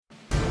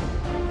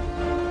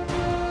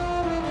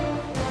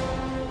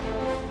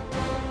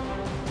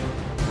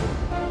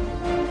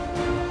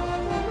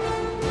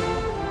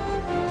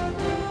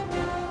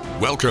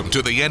Welcome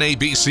to the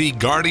NABC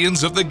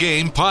Guardians of the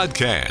Game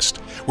podcast,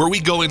 where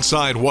we go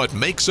inside what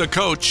makes a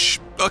coach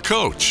a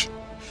coach.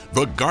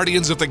 The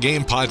Guardians of the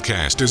Game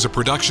podcast is a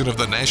production of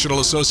the National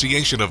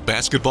Association of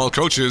Basketball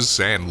Coaches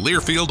and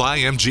Learfield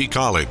IMG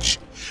College,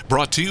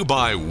 brought to you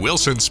by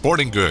Wilson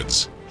Sporting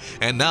Goods.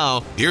 And now,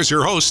 here's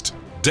your host,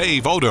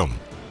 Dave Odom.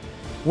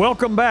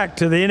 Welcome back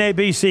to the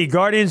NABC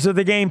Guardians of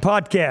the Game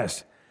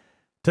podcast.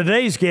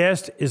 Today's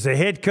guest is the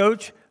head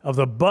coach of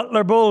the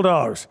Butler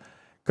Bulldogs,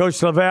 Coach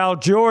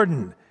LaVall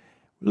Jordan.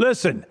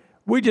 Listen,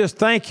 we just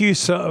thank you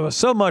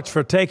so much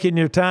for taking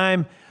your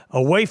time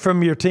away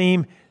from your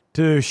team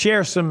to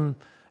share some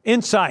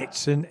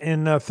insights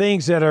and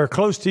things that are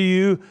close to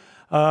you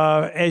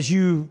as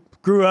you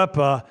grew up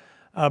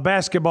a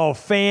basketball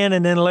fan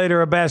and then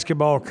later a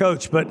basketball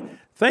coach. But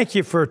thank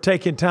you for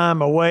taking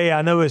time away.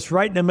 I know it's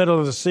right in the middle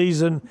of the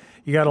season.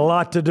 You got a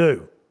lot to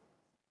do.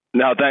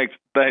 No, thanks,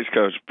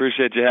 Coach.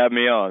 Appreciate you having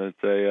me on.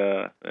 It's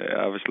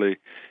obviously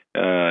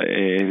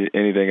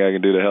anything I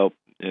can do to help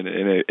in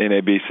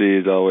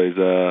NABC is always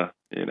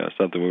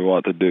something we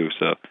want to do.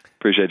 So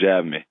appreciate you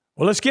having me.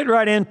 Well, let's get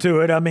right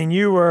into it. I mean,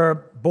 you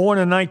were born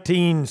in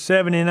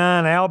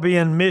 1979,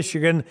 Albion,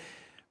 Michigan.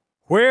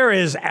 Where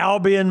is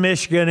Albion,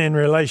 Michigan in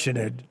relation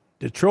to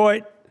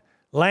Detroit,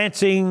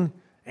 Lansing,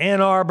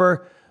 Ann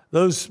Arbor,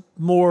 those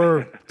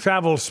more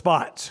travel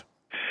spots?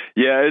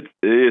 Yeah,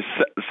 it's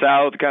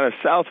kind of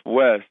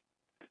southwest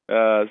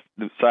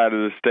side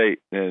of the state,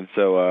 and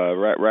so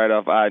right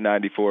off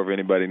I-94. If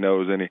anybody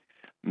knows any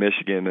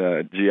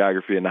Michigan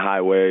geography and the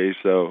highways,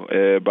 so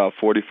about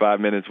 45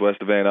 minutes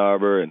west of Ann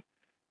Arbor, and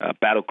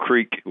Battle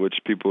Creek, which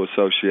people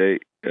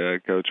associate,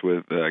 Coach,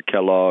 with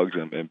Kellogg's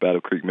and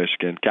Battle Creek,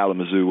 Michigan.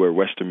 Kalamazoo, where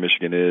Western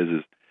Michigan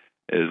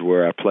is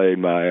where I played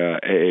my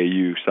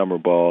AAU summer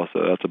ball, so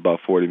that's about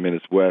 40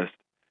 minutes west.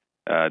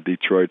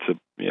 Detroit's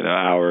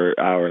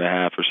hour and a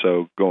half or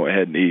so going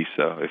heading east.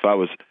 So if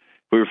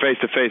we were face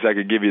to face, I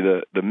could give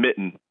you the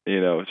mitten,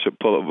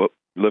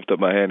 lift up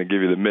my hand and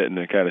give you the mitten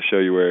and kind of show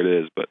you where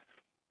it is. But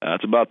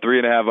it's about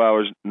 3.5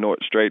 hours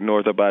straight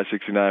north up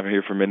I-69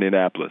 here from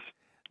Indianapolis.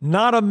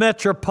 Not a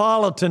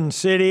metropolitan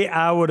city,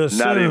 I would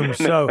assume.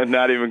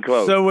 Not even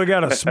close. So we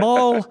got a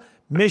small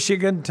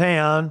Michigan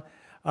town.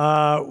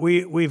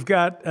 We've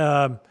got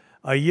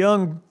a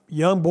young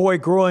boy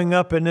growing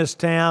up in this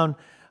town.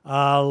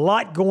 A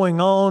lot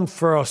going on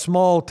for a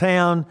small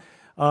town.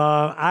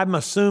 I'm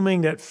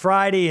assuming that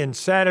Friday and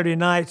Saturday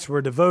nights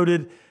were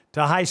devoted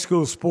to high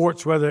school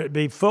sports, whether it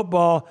be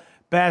football,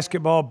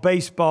 basketball,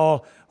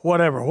 baseball,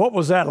 whatever. What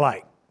was that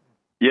like?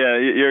 Yeah,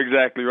 you're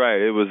exactly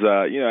right. It was,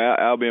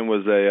 Albion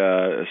was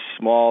a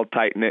small,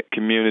 tight-knit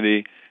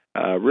community,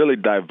 really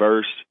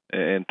diverse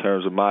in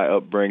terms of my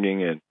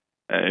upbringing, and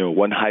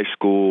one high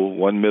school,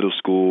 one middle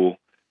school.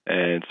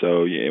 And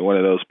so one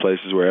of those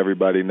places where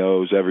everybody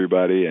knows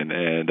everybody,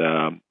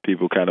 and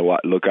people kind of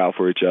look out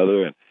for each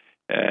other,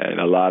 and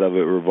a lot of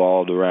it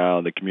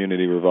the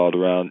community revolved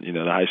around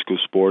the high school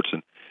sports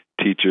and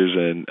teachers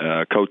and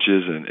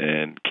coaches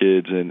and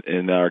kids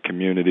in our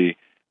community,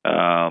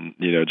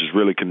 just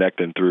really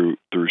connecting through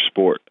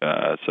sport.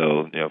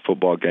 So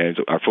football games.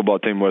 Our football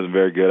team wasn't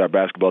very good. Our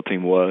basketball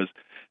team was,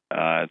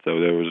 and so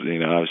there was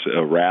obviously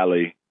a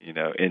rally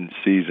in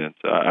season.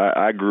 So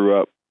I grew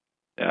up.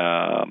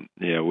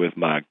 With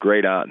my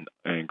great aunt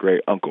and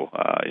great uncle.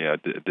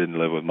 Didn't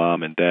live with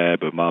mom and dad,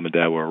 but mom and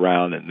dad were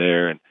around and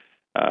there, and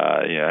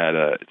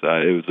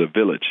it was a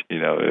village.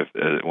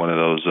 If one of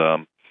those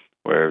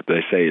where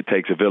they say it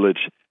takes a village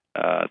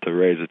to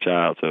raise a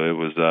child. So it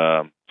was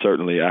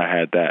certainly I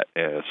had that.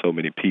 So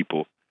many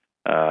people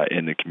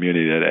in the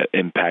community that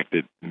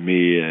impacted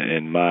me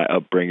and my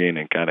upbringing,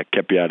 and kind of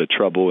kept you out of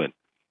trouble, and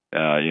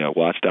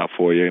watched out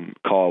for you,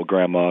 called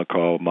grandma,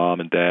 called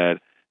mom and dad.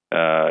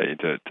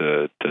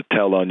 To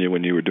tell on you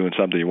when you were doing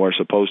something you weren't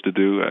supposed to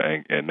do,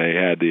 and they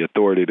had the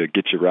authority to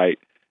get you right.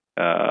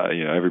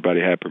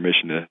 Everybody had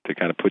permission to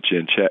kind of put you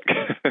in check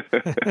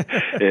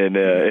in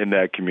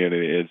that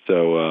community, and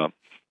so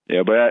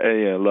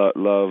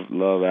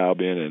love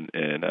Albion,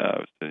 and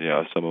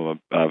some of my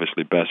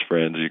obviously best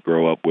friends you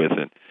grow up with,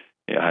 and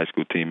high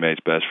school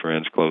teammates, best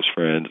friends, close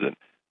friends, and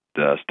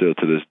still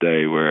to this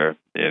day where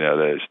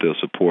they're still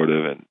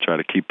supportive and try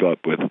to keep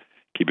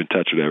in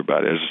touch with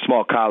everybody. There's a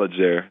small college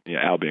there,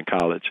 Albion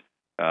College,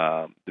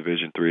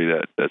 Division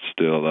III, that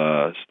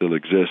still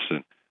exists,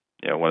 and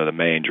one of the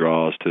main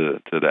draws to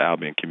the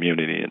Albion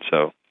community. And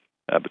so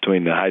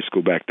between the high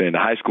school back then, the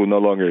high school no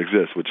longer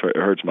exists, which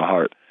hurts my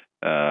heart.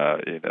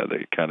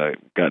 They kind of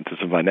got into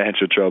some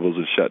financial troubles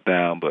and shut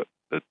down, but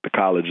the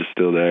college is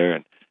still there,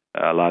 and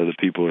a lot of the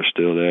people are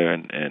still there,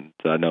 and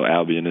so I know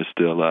Albion is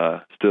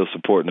still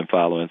supporting and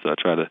following. So I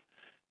try to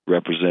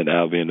represent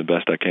Albion the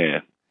best I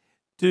can.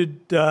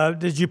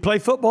 Did you play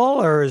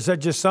football, or is that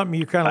just something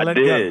you kind of let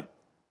go? I did.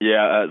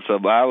 Yeah, so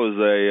I was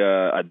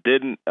I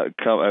didn't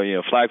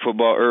flag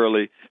football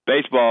early.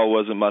 Baseball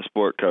wasn't my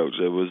sport, Coach.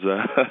 It was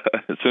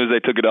as soon as they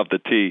took it off the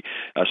tee,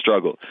 I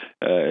struggled,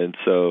 and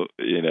so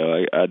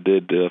I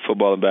did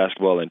football and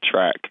basketball and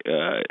track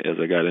as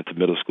I got into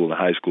middle school and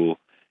high school,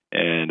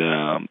 And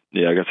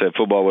like I said,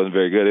 football wasn't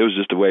very good. It was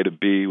just a way to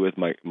be with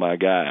my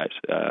guys.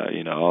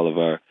 All of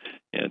our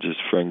just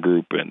friend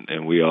group,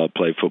 and we all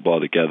played football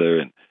together,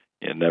 and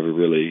never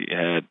really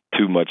had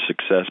too much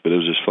success, but it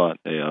was just fun.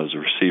 I was a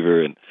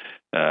receiver, and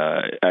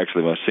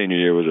actually my senior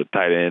year was a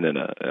tight end and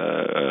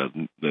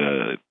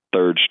a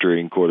third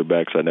string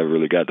quarterback, so I never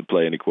really got to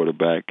play any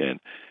quarterback, and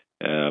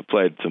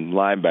played some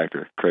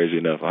linebacker, crazy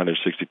enough,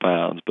 160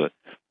 pounds, but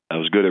I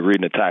was good at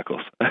reading the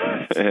tackles.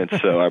 And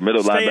so our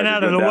middle linebacker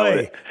out of the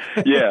way.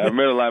 Our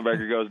middle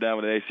linebacker goes down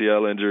with an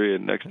ACL injury,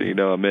 and next thing you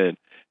know, I'm in.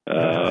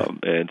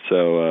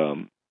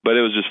 But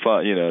it was just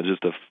fun,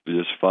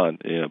 just fun,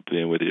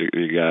 being with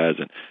your guys,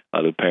 and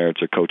other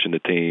parents are coaching the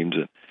teams,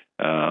 and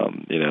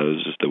it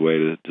was just a way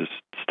to just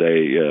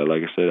stay,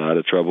 like I said, out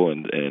of trouble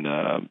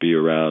and be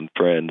around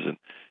friends.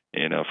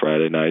 And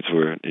Friday nights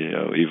were,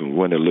 even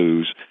win or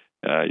lose,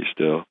 you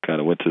still kind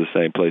of went to the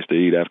same place to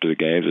eat after the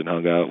games and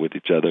hung out with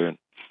each other. And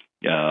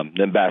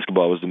then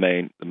basketball was the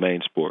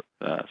main sport.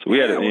 So we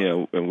had,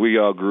 and we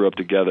all grew up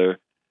together.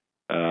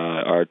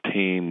 Our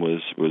team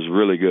was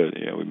really good.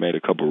 We made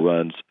a couple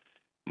runs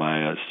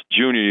my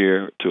junior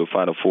year to a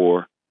Final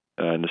Four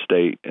in the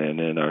state, and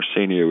then our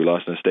senior year we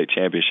lost in the state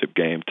championship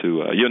game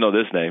to you'll know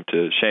this name,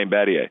 to Shane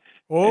Battier.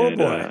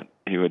 Boy!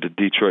 He went to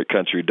Detroit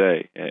Country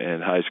Day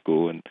in high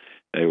school, and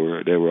they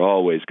were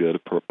always good,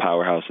 a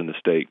powerhouse in the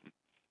state.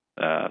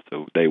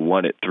 So they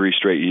won it 3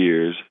 straight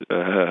years,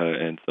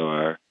 and so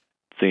our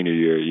senior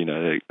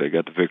year, they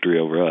got the victory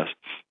over us.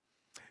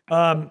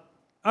 All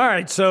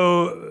right,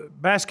 so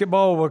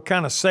basketball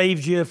kind of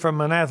saved you from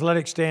an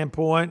athletic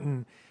standpoint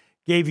and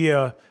gave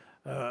you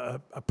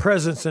a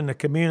presence in the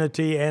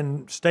community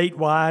and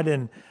statewide.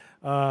 And,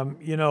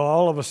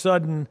 all of a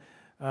sudden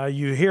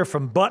you hear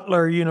from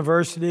Butler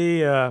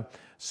University,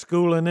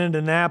 school in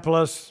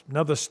Indianapolis,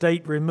 another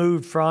state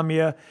removed from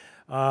you.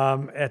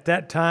 At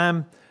that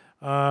time,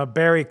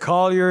 Barry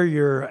Collier,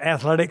 your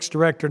athletics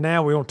director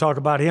now, we won't talk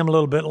about him a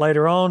little bit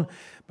later on,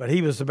 but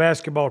he was the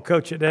basketball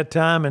coach at that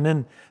time. And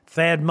then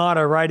Thad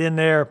Matta right in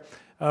there.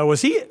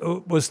 Was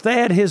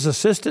Thad his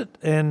assistant?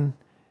 And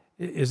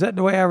is that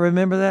the way I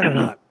remember that or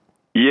not?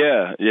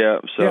 Yeah.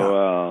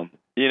 So,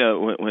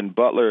 when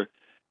Butler,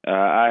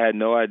 I had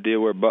no idea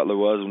where Butler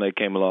was when they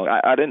came along.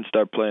 I didn't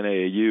start playing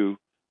AAU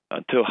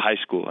until high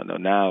school. I know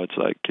now it's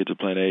like kids are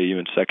playing AAU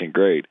in second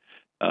grade.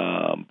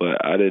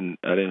 But I didn't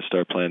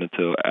start playing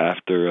until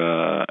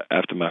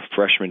after my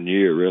freshman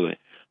year, really.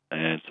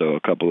 And so a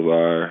couple of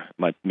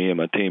me and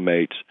my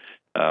teammates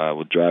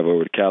would drive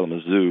over to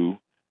Kalamazoo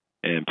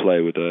and play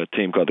with a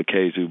team called the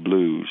Kazoo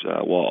Blues,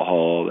 Walt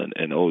Hall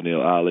and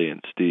O'Neal Ali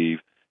and Steve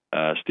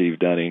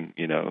Dunning.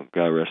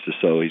 God rest his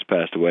soul, he's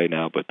passed away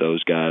now. But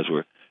those guys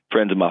were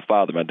friends of my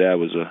father. My dad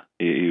was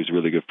he was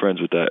really good friends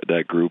with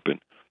that group, and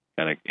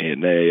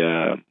they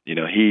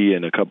he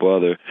and a couple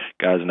other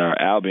guys in our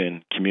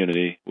Albion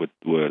community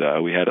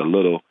we had a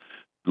little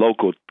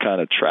local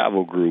kind of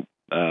travel group.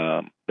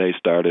 They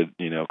started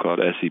called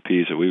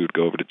SCP, so we would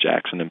go over to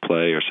Jackson and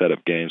play or set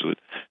up games with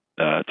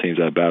teams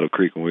out of Battle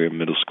Creek when we were in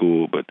middle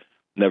school, but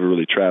never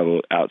really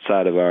traveled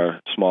outside of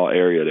our small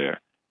area there.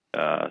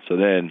 So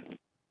then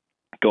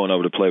going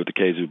over to play with the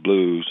Kazoo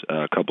Blues,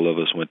 a couple of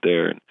us went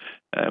there,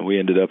 and we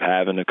ended up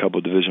having a couple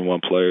of Division I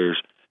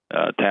players,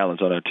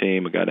 talents on our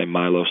team. A guy named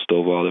Milo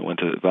Stovall that went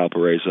to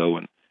Valparaiso,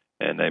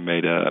 and they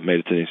made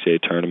it to the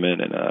NCAA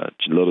tournament. And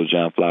little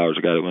John Flowers,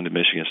 a guy that went to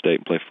Michigan State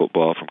and played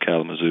football from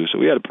Kalamazoo. So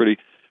we had a pretty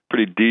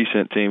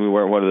decent team. We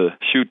weren't one of the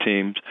shoe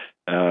teams,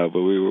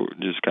 but we were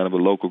just kind of a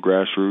local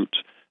grassroots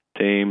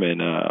team.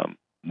 And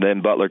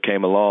then Butler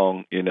came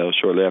along,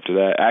 shortly after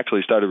that.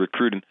 Actually started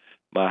recruiting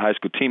my high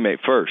school teammate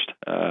first,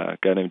 a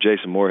guy named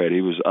Jason Moorhead. He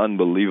was an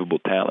unbelievable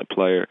talent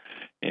player.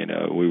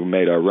 We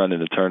made our run in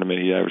the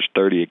tournament. He averaged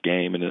 30 a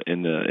game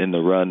in the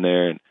run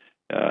there, and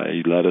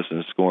he led us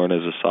in scoring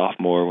as a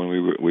sophomore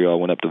when we all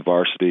went up to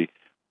varsity.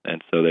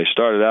 And so they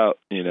started out,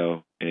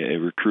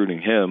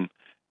 recruiting him,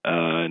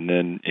 and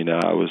then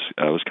I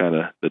was kind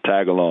of the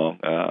tag along,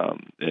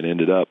 and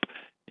ended up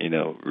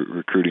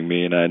recruiting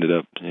me, and I ended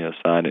up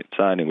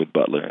signing with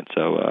Butler. And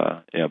so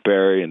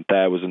Barry and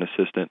Thad was an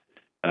assistant.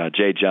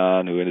 Jay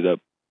John, who ended up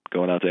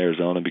going out to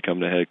Arizona and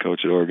becoming the head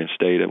coach at Oregon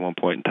State at one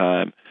point in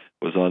time,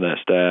 was on that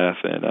staff,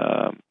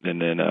 and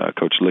then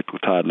Coach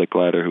Todd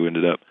Licklider, who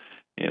ended up,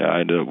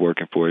 I ended up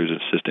working for. He was an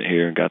assistant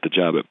here and got the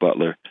job at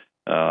Butler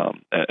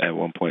at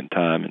one point in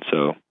time. And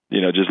so,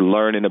 just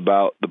learning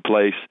about the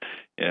place,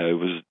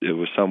 it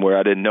was somewhere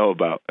I didn't know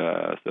about.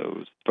 So it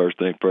was first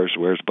thing first,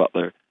 where's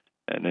Butler,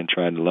 and then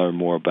trying to learn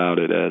more about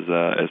it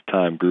as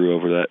time grew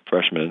over that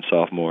freshman and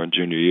sophomore and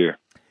junior year.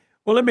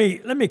 Well, let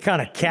me kind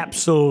of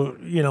capsule,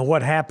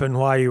 what happened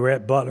while you were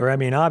at Butler. I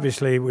mean,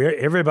 obviously,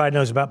 everybody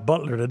knows about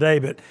Butler today,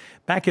 but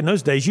back in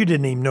those days, you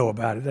didn't even know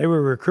about it. They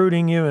were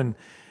recruiting you, and,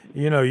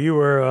 you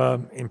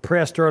were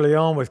impressed early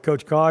on with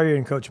Coach Collier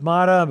and Coach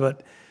Matta.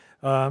 But,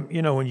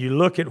 when you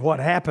look at what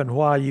happened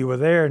while you were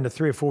there in the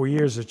 3 or 4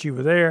 years that you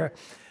were there,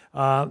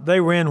 they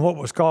were in what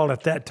was called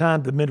at that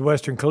time the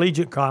Midwestern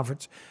Collegiate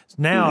Conference. It's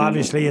now,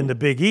 obviously, in the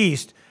Big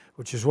East,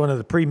 which is one of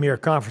the premier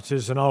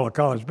conferences in all of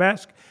college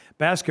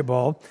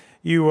basketball.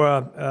 You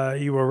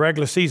were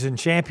regular season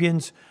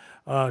champions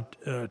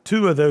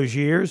 2 of those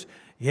years.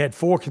 You had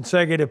 4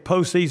 consecutive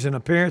postseason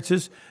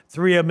appearances,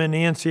 3 of them in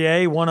the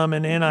NCAA, 1 of them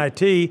in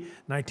NIT,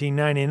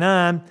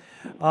 1999.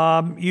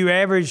 You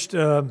averaged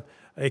a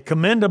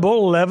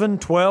commendable 11,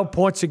 12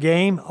 points a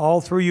game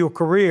all through your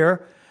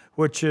career,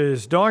 which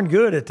is darn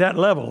good at that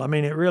level. I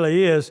mean, it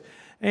really is.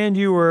 And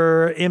you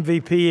were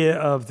MVP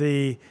of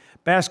the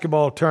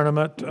basketball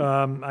tournament.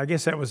 I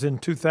guess that was in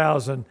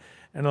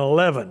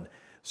 2011.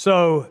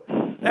 So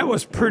that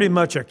was pretty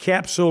much a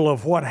capsule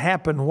of what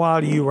happened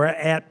while you were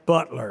at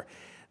Butler.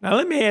 Now,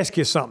 let me ask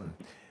you something.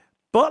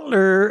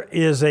 Butler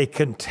is a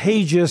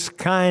contagious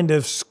kind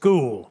of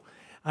school.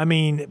 I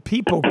mean,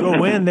 people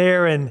go in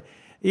there and,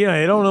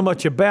 they don't know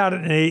much about it.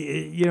 And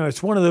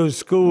it's one of those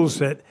schools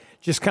that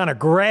just kind of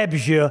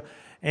grabs you,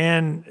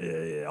 and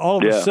all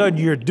of a sudden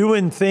you're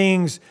doing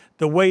things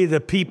the way the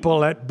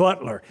people at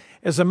Butler.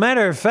 As a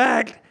matter of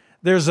fact,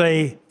 there's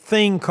a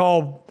thing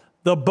called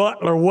the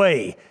Butler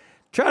Way.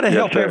 Try to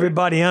help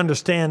everybody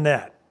understand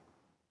that.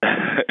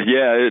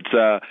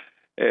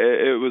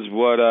 It was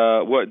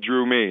what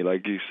drew me.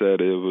 Like you said,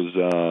 it was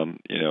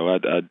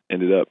I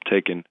ended up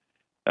taking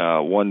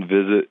one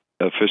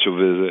official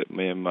visit.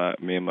 Me and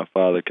my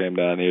father came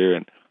down here,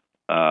 and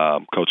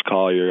Coach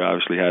Collier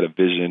obviously had a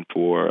vision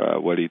for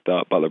what he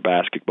thought Butler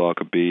basketball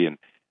could be, and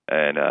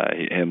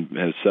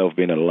himself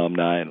being an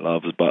alumni and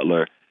loves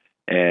Butler,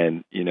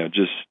 and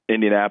just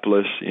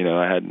Indianapolis.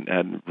 I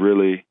hadn't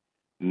really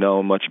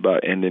known much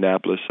about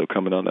Indianapolis, so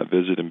coming on that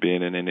visit and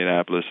being in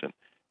Indianapolis and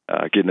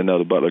getting to know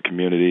the Butler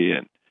community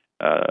and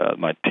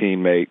my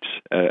teammates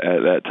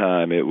at that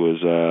time, it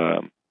was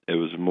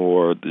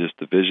more just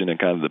the vision and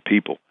kind of the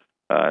people,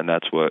 and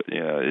that's what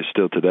is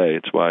still today.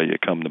 It's why you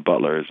come to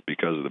Butler, is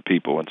because of the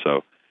people. And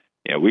so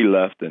we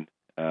left, and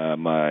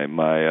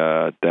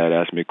my dad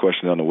asked me a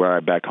question on the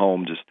ride back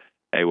home, just,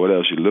 hey, what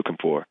else you looking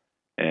for?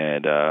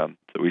 And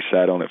so we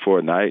sat on it for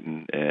a night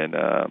and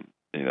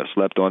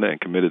slept on it and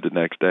committed the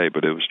next day.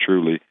 But it was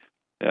truly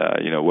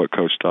what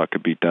Coach thought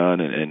could be done,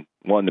 and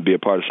wanting to be a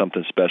part of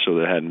something special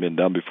that hadn't been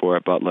done before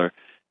at Butler.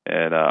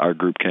 And our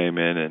group came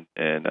in,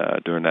 and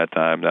during that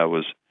time, that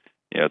was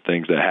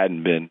things that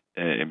hadn't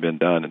been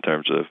done in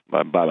terms of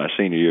by my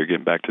senior year,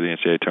 getting back to the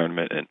NCAA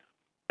tournament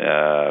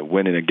and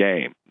winning a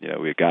game.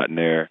 We had gotten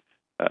there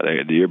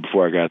the year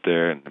before I got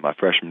there, and my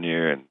freshman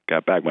year, and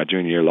got back my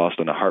junior year, lost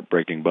on a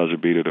heartbreaking buzzer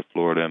beater to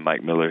Florida, and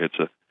Mike Miller hits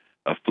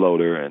a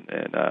floater, and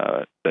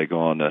they go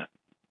on to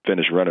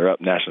finish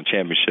runner-up national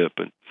championship.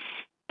 And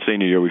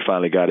senior year, we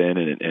finally got in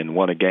and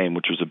won a game,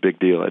 which was a big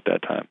deal at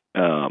that time.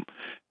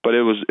 But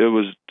it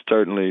was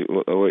certainly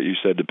what you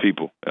said to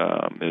people.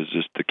 It was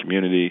just the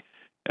community,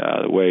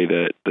 the way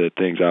that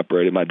things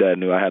operated. My dad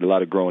knew I had a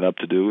lot of growing up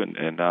to do,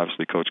 and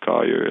obviously Coach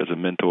Collier as a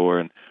mentor,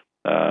 and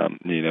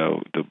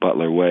the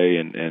Butler way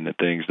and the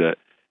things that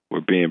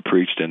were being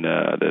preached, and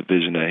the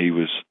vision that he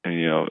was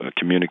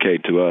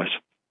communicating to us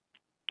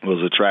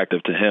was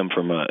attractive to him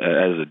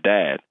as a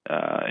dad.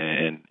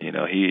 And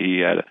he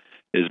had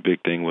his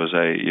big thing was,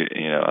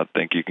 I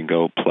think you can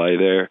go play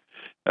there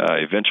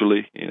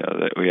eventually.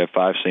 That we have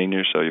 5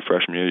 seniors, so your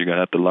freshman year you're going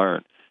to have to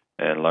learn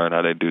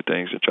how they do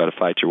things and try to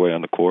fight your way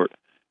on the court.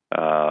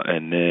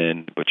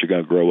 But you're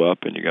going to grow up,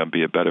 and you're going to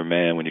be a better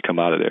man when you come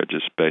out of there,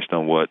 just based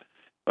on what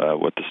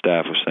the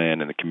staff was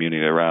saying and the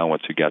community around,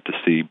 once you got to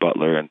see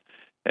Butler and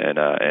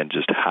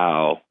just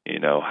how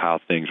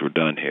things were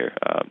done here.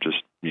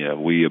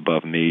 We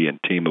above me and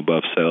team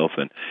above self,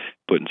 and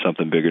putting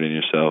something bigger than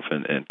yourself,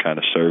 and kind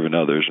of serving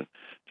others, and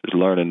just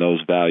learning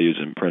those values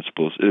and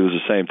principles. It was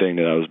the same thing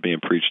that I was being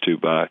preached to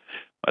by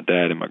my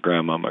dad and my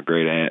grandma, my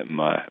great aunt, and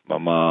my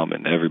mom,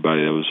 and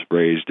everybody that was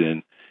raised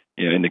in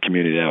the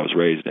community that I was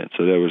raised in.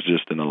 So there was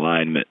just an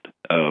alignment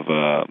of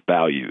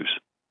values.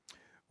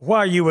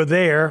 While you were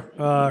there,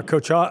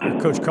 Coach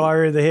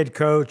Collier, the head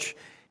coach,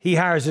 he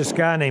hires this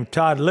guy named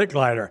Todd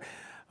Licklider.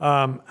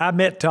 I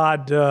met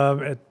Todd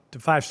at the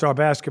 5-star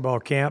basketball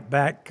camp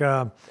back,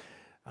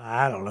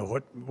 I don't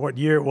know what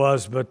year it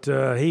was, but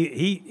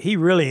he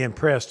really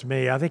impressed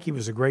me. I think he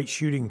was a great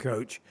shooting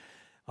coach.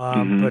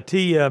 But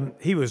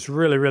he was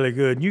really, really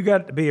good. You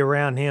got to be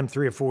around him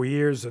 3 or 4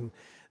 years, and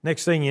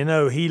next thing you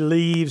know, he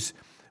leaves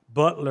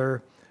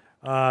Butler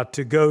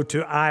to go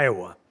to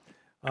Iowa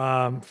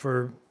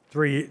for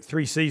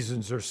three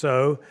seasons or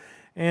so.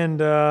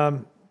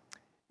 And,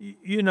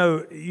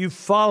 you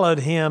followed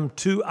him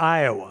to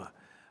Iowa.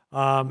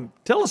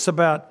 Tell us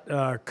about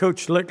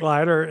Coach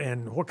Licklider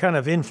and what kind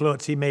of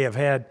influence he may have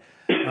had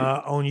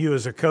on you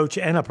as a coach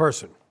and a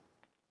person.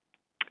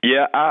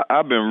 Yeah,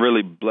 I've been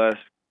really blessed,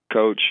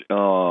 Coach,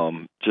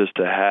 just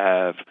to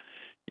have,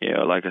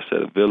 like I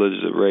said, a village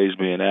that raised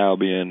me in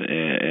Albion,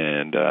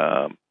 and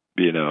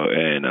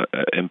an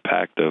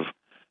impact of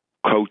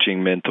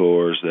coaching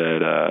mentors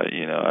that,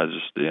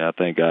 I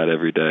thank God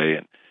every day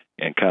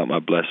and count my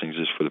blessings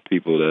just for the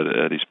people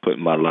that he's put in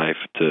my life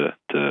to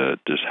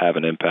just have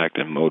an impact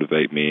and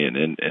motivate me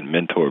and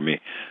mentor me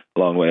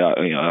along the way.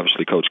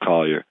 Obviously Coach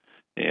Collier,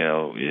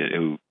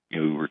 who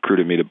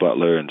recruited me to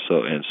Butler and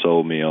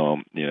sold me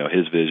on,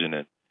 his vision,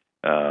 and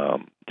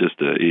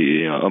Just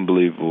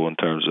unbelievable in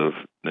terms of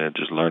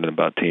just learning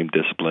about team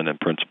discipline and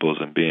principles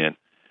and being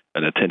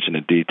an attention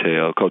to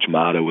detail. Coach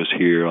Mata was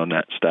here on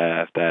that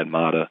staff, Thad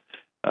Mata,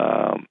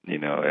 and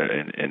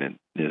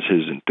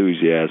his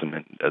enthusiasm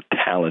and a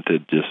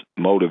talented just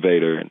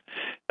motivator. And,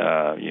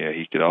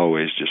 he could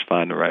always just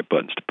find the right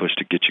buttons to push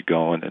to get you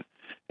going.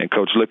 And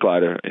Coach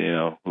Licklider,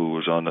 who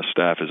was on the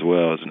staff as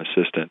well as an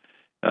assistant,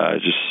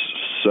 just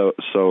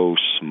so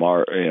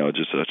smart,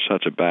 just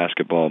such a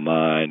basketball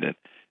mind. And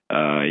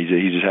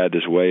he just had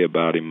this way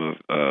about him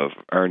of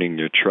earning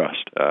your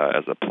trust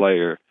as a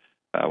player.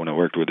 When I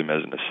worked with him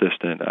as an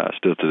assistant,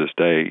 still to this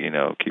day,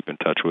 keep in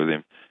touch with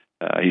him.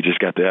 He just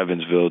got the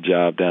Evansville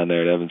job down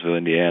there at Evansville,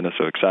 Indiana.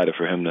 So excited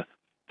for him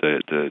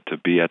to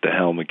be at the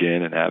helm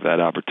again and have that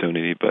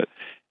opportunity. But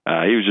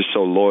he was just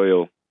so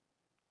loyal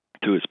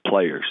to his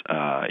players.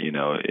 You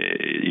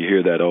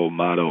hear that old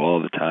motto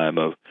all the time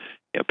of,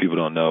 people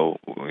don't know,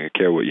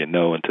 care what you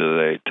know until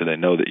they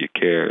know that you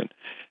care. And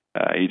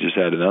he just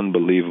had an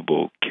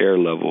unbelievable care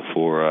level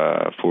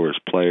for his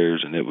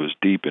players, and it was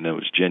deep and it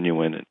was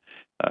genuine, and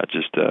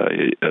just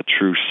a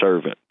true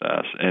servant.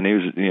 And he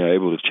was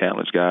able to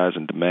challenge guys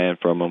and demand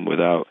from them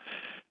without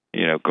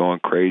going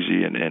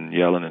crazy and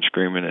yelling and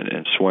screaming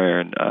and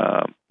swearing.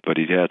 But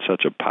he had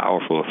such a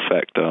powerful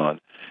effect on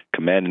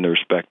commanding the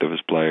respect of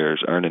his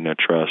players, earning their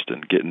trust,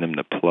 and getting them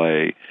to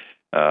play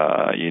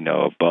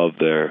above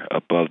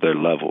their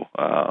level.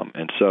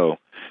 And so,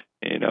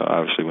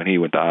 obviously when he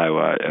went to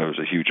Iowa, there was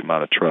a huge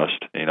amount of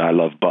trust. I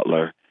love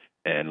Butler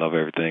and love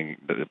everything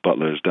that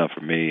Butler has done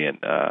for me. And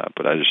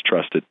but I just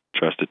trusted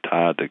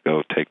Todd to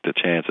go take the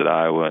chance at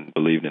Iowa and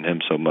believed in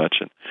him so much,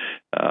 and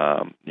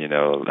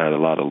had a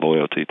lot of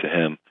loyalty to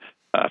him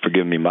for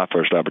giving me my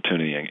first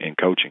opportunity in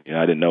coaching.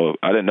 I didn't know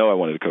I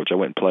wanted to coach. I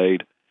went and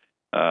played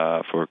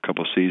for a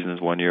couple of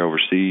seasons, 1 year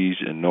overseas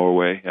in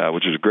Norway,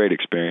 which was a great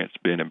experience,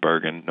 being in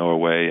Bergen,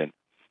 Norway, and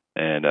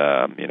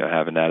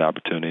having that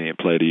opportunity, and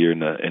played a year in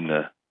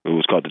the it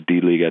was called the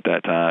D League at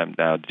that time,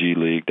 now G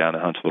League, down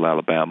in Huntsville,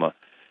 Alabama.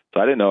 So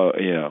I didn't know,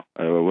 it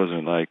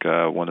wasn't like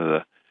one of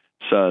the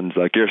sons,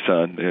 like your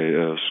son. It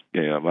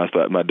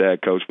was, my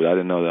dad coached, but I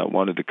didn't know that I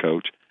wanted to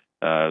coach.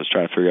 I was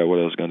trying to figure out what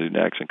I was going to do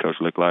next, and Coach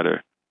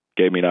Licklider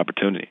gave me an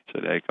opportunity.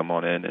 Said, "Hey, come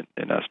on in,"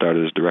 and I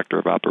started as director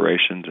of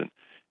operations,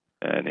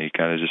 and he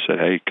kind of just said,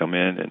 "Hey, come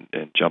in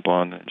and jump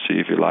on and see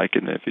if you like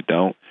it, and if you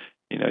don't,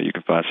 you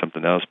can find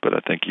something else. But I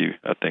think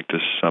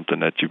this is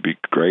something that you'd be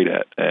great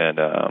at." And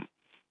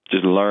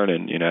just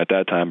learning, at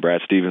that time,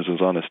 Brad Stevens was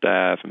on the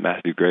staff, and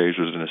Matthew Graves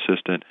was an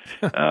assistant.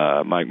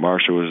 Mike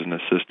Marshall was an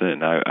assistant,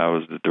 and I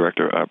was the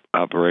director of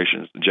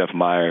operations. Jeff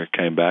Meyer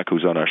came back,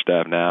 who's on our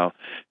staff now,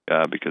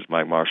 because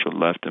Mike Marshall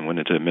left and went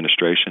into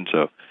administration.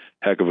 So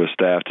heck of a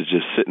staff to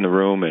just sit in the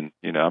room, and,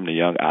 I'm the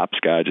young ops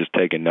guy just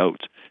taking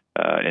notes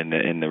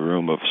in the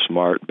room of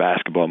smart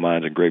basketball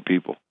minds and great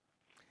people.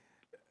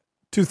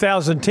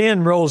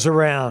 2010 rolls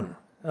around.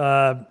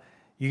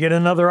 You get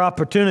another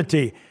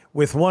opportunity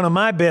with one of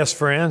my best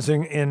friends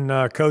in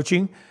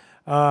coaching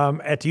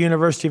at the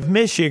University of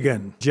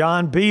Michigan,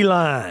 John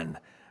Beilein.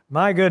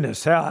 My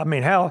goodness,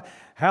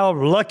 how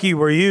lucky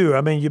were you?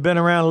 You've been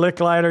around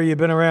Licklider, you've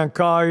been around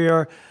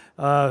Collier,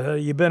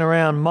 you've been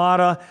around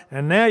Mata,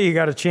 and now you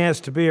got a chance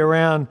to be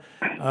around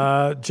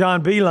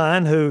John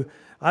Beilein, who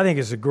I think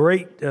is a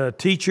great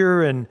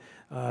teacher and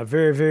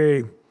very,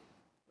 very,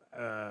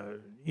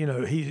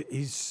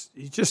 he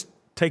just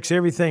takes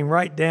everything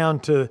right down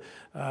to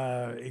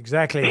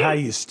exactly how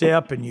you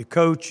step and you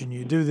coach and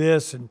you do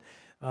this, and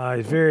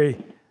he's very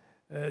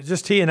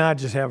he and I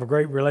just have a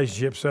great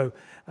relationship. So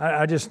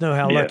I just know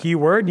how lucky you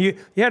were, and you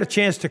had a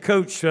chance to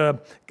coach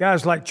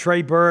guys like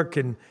Trey Burke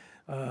and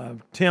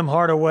Tim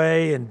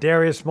Hardaway and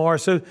Darius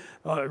Morris, so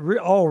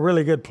all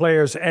really good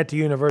players at the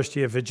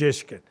University of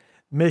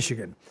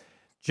Michigan.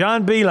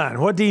 John Beilein,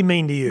 what do he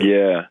mean to you?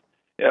 Yeah,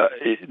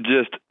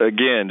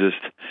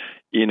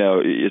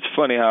 it's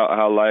funny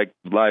how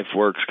life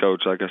works,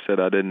 Coach. Like I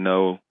said, I didn't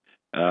know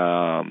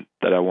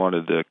that I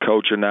wanted to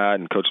coach or not,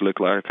 and Coach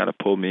Licklider kind of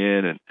pulled me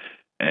in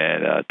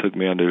and took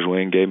me under his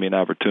wing, gave me an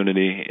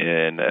opportunity.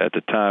 And at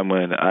the time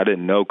when I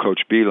didn't know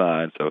Coach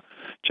Beilein, so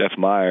Jeff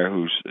Meyer,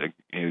 who's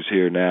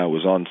here now,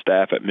 was on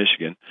staff at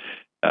Michigan.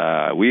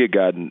 We had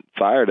gotten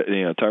fired,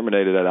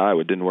 terminated at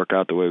Iowa. It didn't work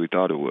out the way we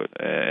thought it would.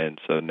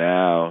 And so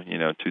now,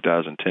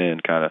 2010,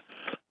 kind of,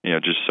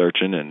 just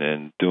searching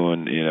and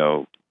doing,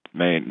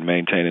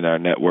 maintaining our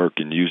network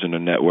and using the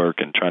network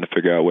and trying to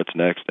figure out what's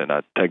next. And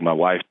I take my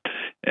wife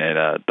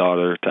and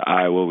daughter to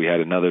Iowa. We had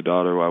another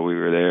daughter while we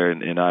were there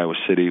in Iowa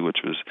City,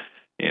 which was,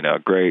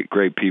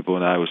 great people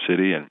in Iowa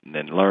City, and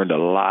learned a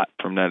lot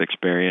from that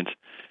experience.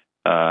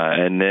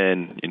 And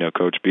then,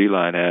 Coach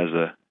Beilein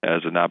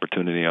has an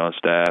opportunity on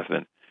staff,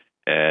 and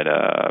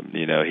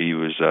he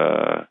was,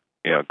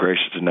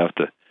 gracious enough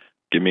to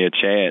give me a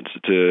chance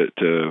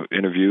to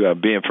interview.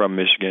 Being from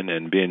Michigan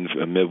and being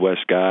a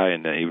Midwest guy,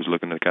 and he was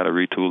looking to kind of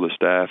retool the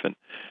staff,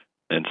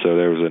 and so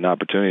there was an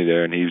opportunity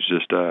there, and he was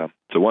just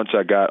so once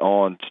I got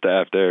on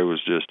staff there, it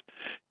was just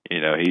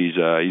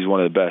he's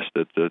one of the best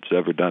that's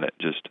ever done it.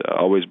 Just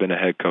always been a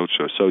head coach,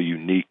 so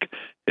unique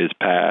his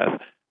path.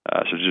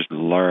 So just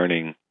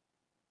learning.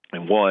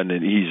 And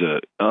he's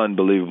an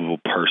unbelievable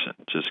person,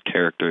 just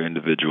character,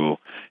 individual,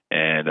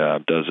 and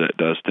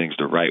does things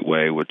the right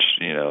way, which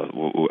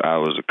I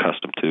was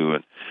accustomed to,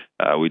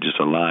 and we just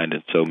aligned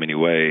in so many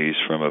ways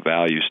from a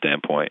value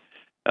standpoint.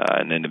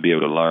 And then to be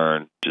able to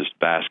learn just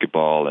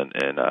basketball and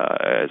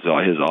as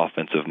his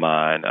offensive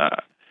mind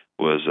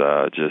was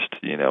just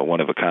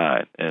one of a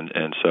kind,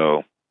 and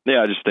so.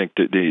 Yeah, I just think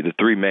that the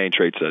three main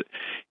traits that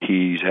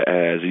he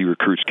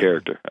recruits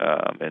character,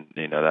 and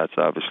that's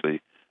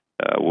obviously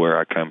where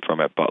I come from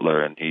at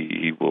Butler, and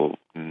he will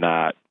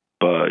not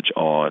budge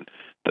on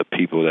the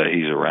people that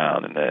he's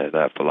around, and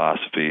that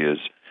philosophy is,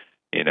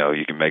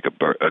 you can make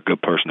a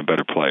good person a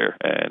better player,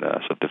 and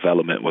so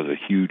development was a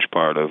huge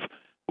part of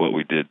what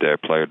we did there,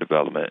 player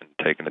development,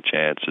 and taking the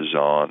chances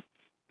on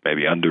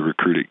maybe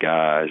under-recruited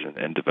guys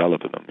and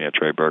developing them.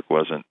 Trey Burke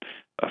wasn't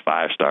a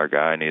 5-star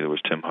guy, neither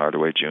was Tim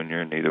Hardaway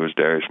Jr., neither was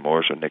Darius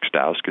Morris or Nick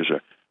Stauskas,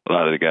 or a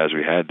lot of the guys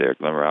we had there,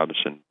 Glenn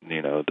Robinson,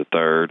 the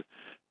third,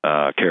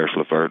 Karis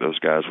LeVert. Those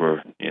guys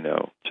were,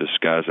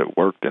 just guys that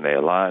worked and they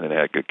aligned and they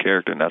had good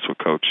character, and that's what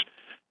Coach.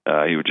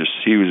 He was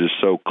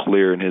just so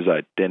clear in his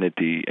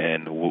identity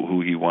and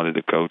who he wanted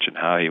to coach and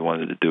how he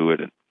wanted to do it,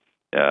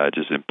 and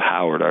just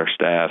empowered our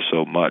staff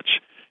so much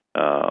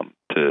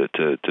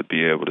to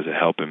be able to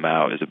help him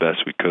out as the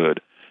best we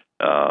could.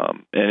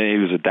 And he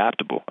was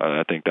adaptable.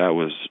 I think that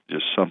was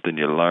just something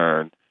you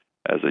learn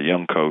as a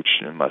young coach,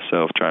 and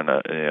myself trying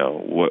to,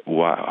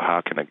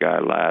 how can a guy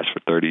last for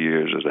 30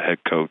 years as a head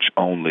coach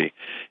only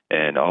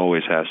and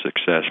always have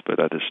success? But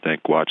I just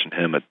think watching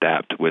him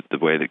adapt with the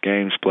way the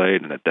game's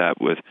played and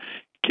adapt with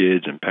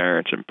kids and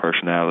parents and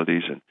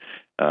personalities, and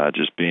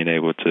just being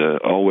able to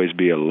always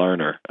be a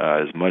learner.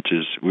 As much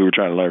as we were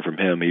trying to learn from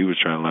him, he was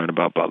trying to learn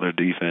about Butler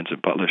defense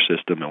and Butler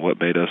system and what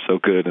made us so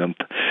good. And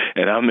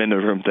I'm in the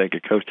room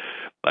thinking, Coach,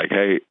 like,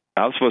 hey,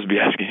 I'm supposed to be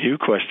asking you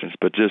questions,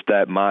 but just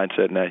that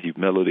mindset and that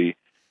humility,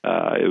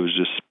 it was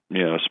just,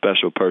 a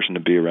special person to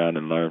be around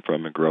and learn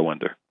from and grow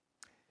under.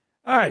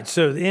 All right,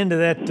 so at the end of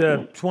that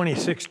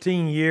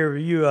 2016 year,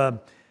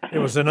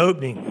 there was an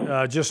opening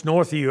just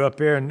north of you up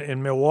there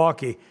in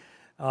Milwaukee,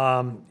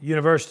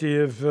 University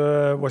of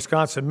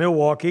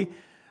Wisconsin-Milwaukee.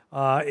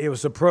 It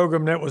was a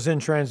program that was in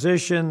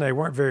transition. They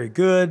weren't very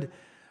good.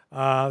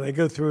 They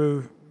go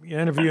through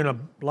interviewing a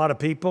lot of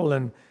people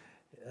and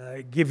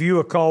give you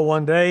a call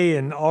one day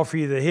and offer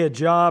you the head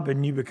job,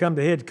 and you become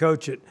the head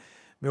coach at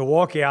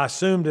Milwaukee. I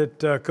assume that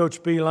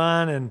Coach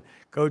Beilein and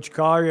Coach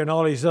Collier and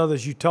all these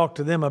others, you talked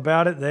to them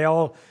about it. They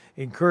all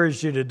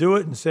encouraged you to do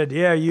it and said,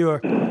 yeah,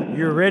 you're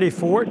ready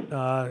for it.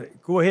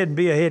 Go ahead and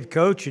be a head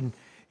coach. And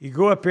you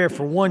go up there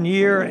for 1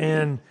 year,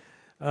 and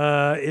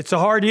it's a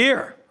hard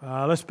year.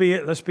 Let's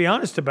be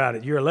honest about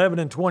it. You're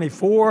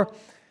 11-24.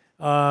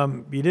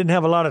 You didn't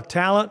have a lot of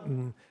talent,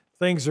 and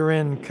things are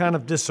in kind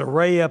of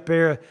disarray up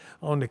there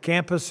on the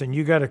campus, and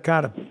you got to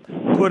kind of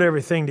put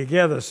everything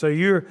together. So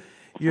you're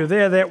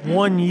there that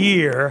 1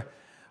 year.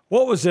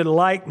 What was it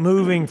like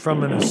moving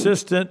from an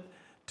assistant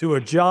to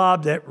a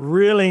job that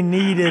really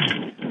needed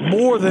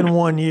more than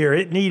 1 year?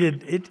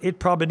 It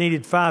probably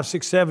needed 5,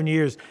 6, 7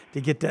 years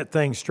to get that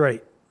thing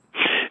straight.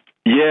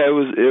 Yeah, it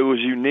was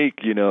unique.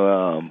 It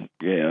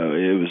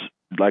was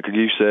like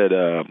you said,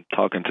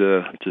 talking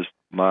to just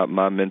my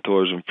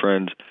mentors and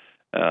friends,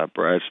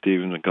 Brad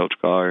Stevens and Coach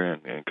Collier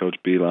and Coach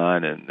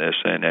Beilein, and they're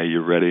saying, hey,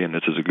 you're ready, and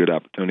this is a good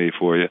opportunity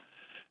for you.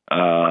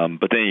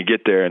 But then you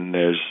get there, and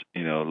there's, a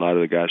lot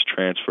of the guys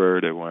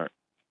transferred. They weren't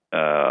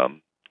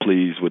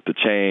pleased with the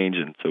change,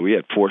 and so we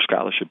had 4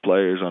 scholarship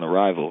players on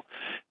arrival.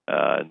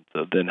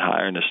 So then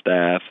hiring a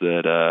staff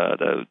that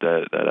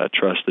I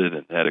trusted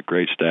and had a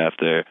great staff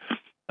there,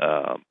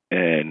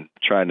 and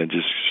trying to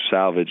just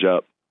salvage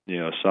up,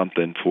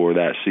 something for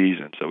that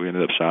season. So we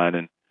ended up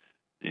signing,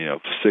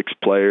 6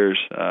 players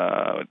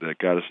that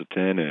got us a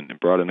 10, and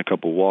brought in a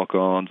couple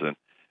walk-ons, and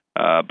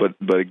but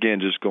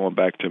again, just going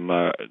back to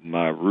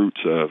my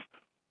roots of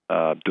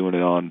doing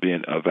it on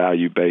being a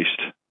value-based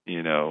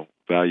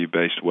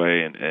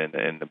way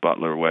and the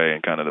Butler way,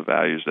 and kind of the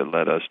values that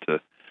led us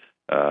to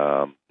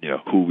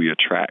who we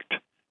attract,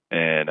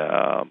 and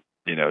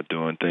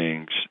doing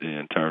things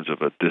in terms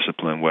of a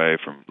disciplined way,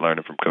 from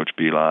learning from Coach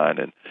Beilein,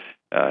 and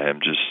him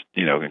just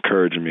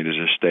encouraging me to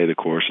just stay the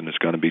course, and it's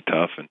going to be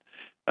tough, and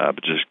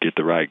but just get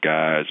the right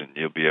guys, and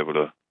you'll be able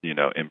to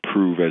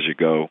improve as you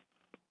go.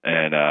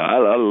 And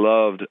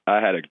I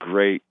had a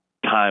great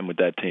time with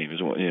that team.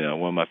 It was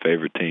one of my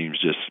favorite teams,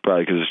 just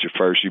probably because it's your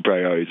first. You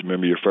probably always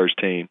remember your first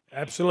team.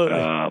 Absolutely.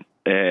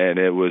 And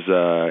it was,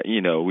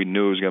 we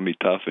knew it was going to be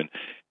tough, and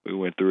we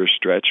went through a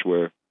stretch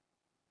where,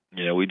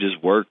 we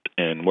just worked,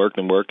 and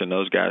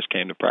those guys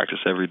came to practice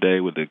every day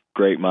with a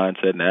great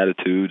mindset and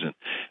attitudes, and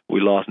we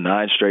lost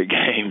 9 straight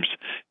games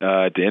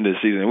at the end of the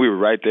season. And we were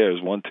right there.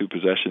 It was 1-2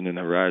 possession in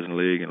the Horizon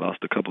League, and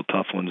lost a couple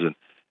tough ones, and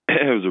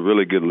it was a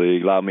really good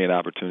league. Allowed me an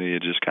opportunity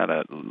to just kind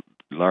of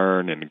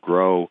learn and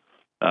grow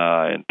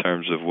in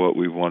terms of what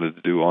we wanted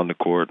to do on the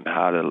court and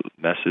how to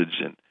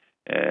message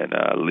and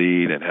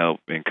lead and help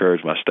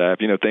encourage my staff.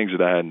 Things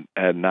that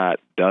I had not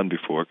done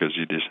before because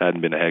you just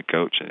hadn't been a head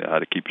coach, and how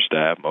to keep your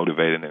staff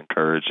motivated and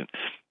encouraged, and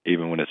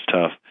even when it's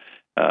tough.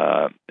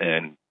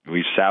 And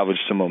we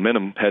salvaged some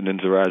momentum heading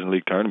into the Horizon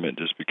League tournament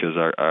just because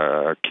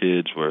our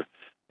kids were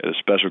a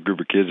special group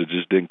of kids that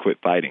just didn't quit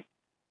fighting,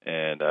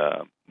 and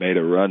made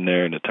a run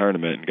there in the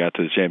tournament and got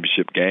to the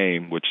championship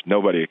game, which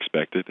nobody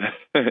expected,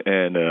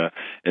 and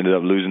ended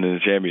up losing in the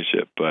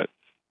championship. But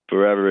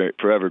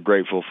forever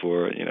grateful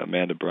for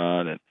Amanda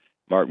Braun and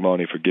Mark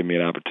Money for giving me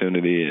an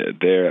opportunity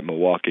there at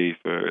Milwaukee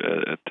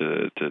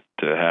to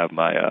have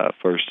my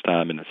first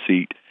time in the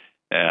seat,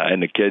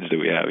 and the kids that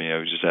we have.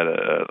 We just had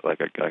like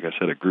I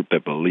said, a group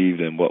that believed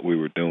in what we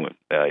were doing,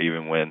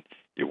 even when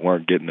you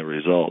weren't getting the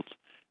results.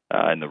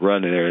 And the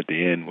run there at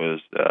the end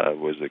was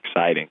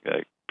exciting.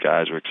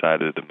 Guys were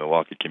excited. The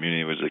Milwaukee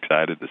community was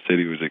excited. The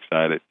city was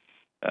excited.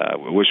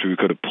 We wish we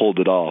could have pulled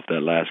it off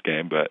that last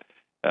game, but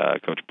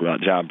Coach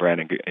John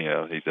Brandon,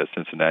 he's at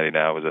Cincinnati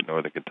now, was at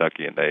Northern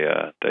Kentucky, and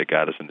they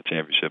got us in the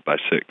championship by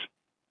 6.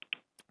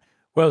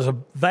 Well, it's a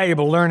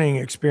valuable learning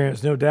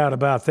experience, no doubt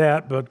about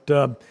that. But,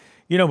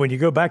 when you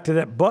go back to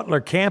that Butler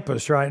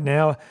campus right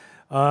now,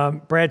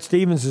 Brad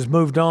Stevens has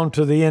moved on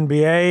to the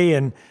NBA,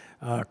 and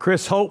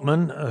Chris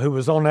Holtman, who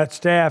was on that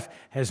staff,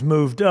 has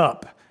moved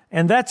up.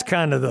 And that's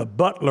kind of the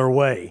Butler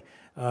way,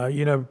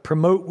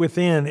 promote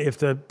within if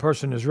the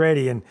person is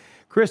ready. And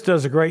Chris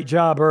does a great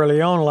job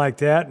early on like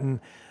that. And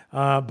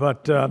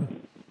but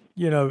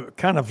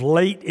kind of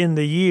late in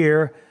the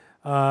year,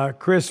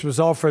 Chris was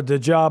offered the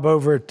job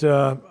over at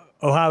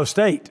Ohio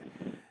State.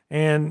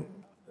 And,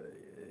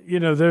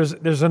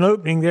 there's an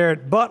opening there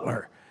at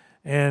Butler.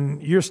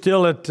 And you're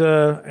still at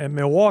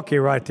Milwaukee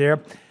right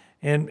there.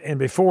 And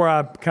before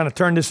I kind of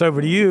turn this over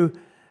to you,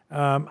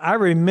 I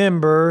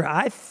remember,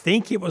 I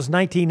think it was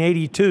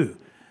 1982,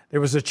 there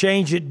was a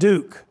change at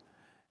Duke.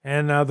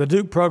 And the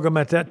Duke program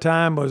at that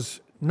time was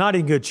not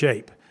in good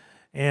shape.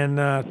 And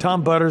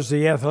Tom Butters,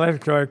 the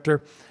athletic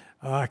director,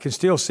 I can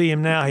still see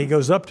him now. He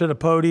goes up to the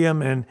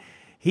podium and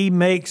he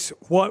makes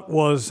what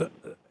was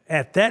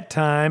at that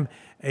time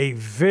a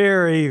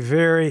very,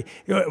 very,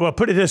 well,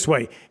 put it this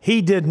way,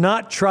 he did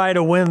not try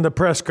to win the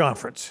press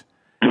conference.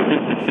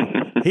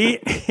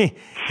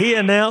 He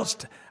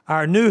announced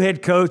our new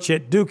head coach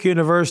at Duke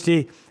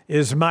University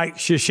is Mike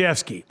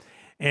Krzyzewski.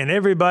 And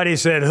everybody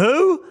said,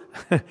 who?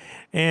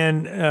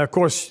 And, of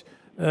course,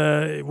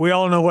 we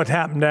all know what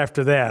happened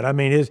after that. I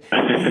mean,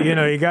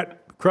 he got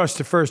crushed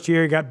the first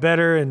year. He got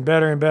better and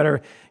better and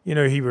better.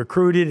 He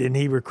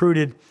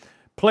recruited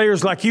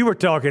players like you were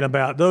talking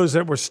about, those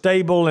that were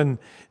stable and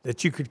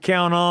that you could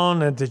count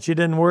on and that you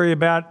didn't worry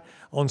about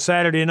on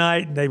Saturday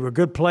night. And they were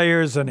good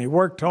players, and they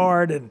worked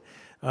hard, and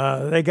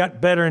they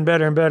got better and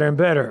better and better and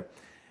better.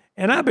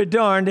 And I'd be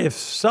darned if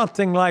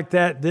something like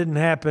that didn't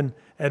happen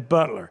at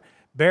Butler.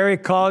 Barry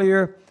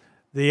Collier,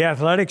 the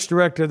athletics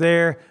director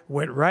there,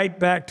 went right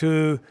back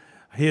to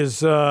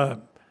his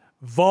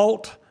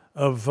vault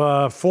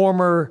of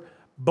former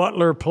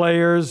Butler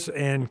players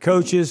and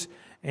coaches,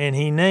 and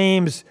he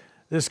names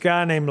this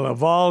guy named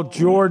LaVall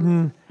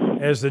Jordan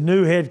as the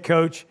new head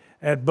coach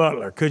at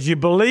Butler. Could you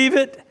believe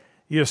it?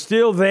 You're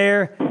still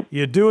there.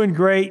 You're doing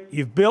great.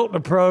 You've built the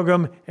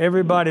program.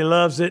 Everybody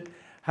loves it.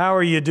 How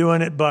are you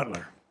doing at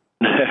Butler?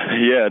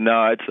 Yeah,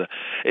 no,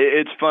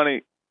 it's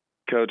funny,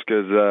 Coach,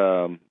 because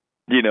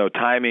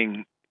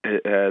timing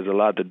has a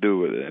lot to do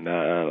with it, and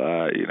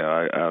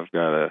I've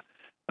got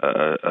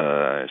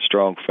a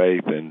strong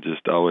faith, and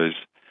just always,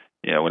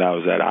 when I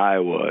was at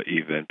Iowa,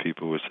 even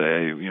people would say,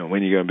 hey,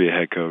 when are you going to be a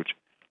head coach?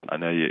 I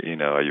know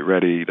are you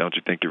ready? Don't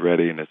you think you're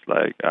ready? And it's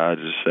like I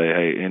just say,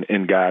 hey,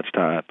 in God's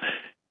time,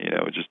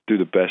 just do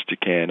the best you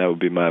can. That would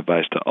be my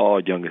advice to all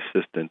young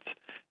assistants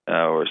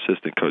or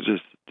assistant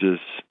coaches.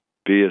 Just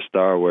be a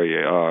star where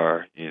you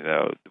are.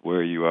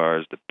 Where you are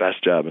is the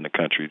best job in the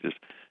country. Just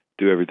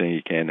do everything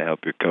you can to help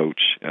your coach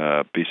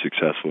be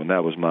successful. And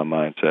that was my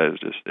mindset.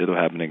 It's just it'll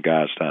happen in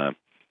God's time.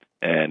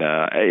 And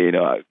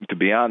to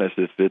be honest,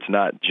 if it's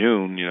not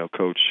June,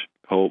 Coach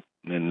Holt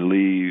and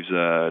leaves,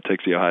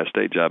 takes the Ohio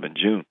State job in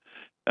June,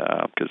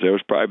 because there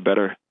was probably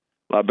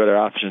a lot better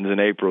options in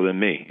April than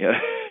me.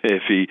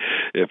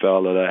 if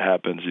all of that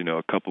happens,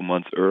 a couple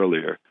months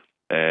earlier.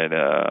 And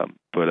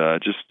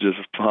but just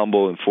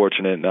humble and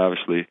fortunate, and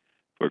obviously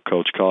for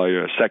Coach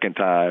Collier a second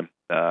time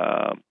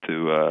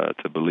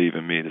to believe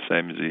in me the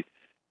same as he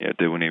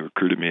did when he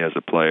recruited me as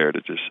a player,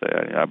 to just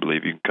say, I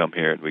believe you can come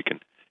here and we can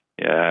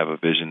have a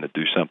vision to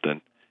do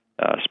something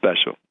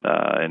special.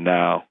 And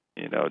now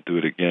do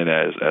it again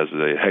as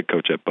the head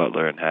coach at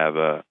Butler, and have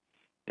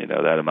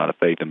that amount of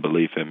faith and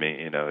belief in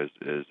me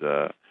is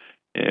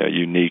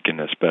unique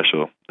and a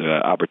special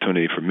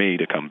opportunity for me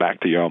to come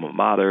back to your alma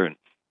mater,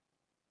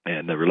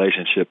 and the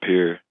relationship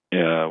here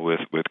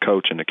with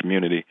Coach and the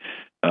community.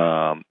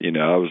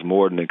 I was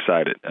more than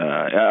excited.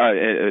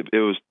 It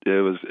was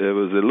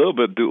a little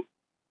bit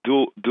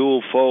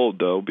dual fold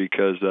though,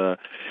 because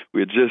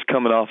we had just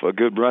coming off a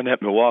good run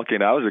at Milwaukee,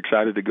 and I was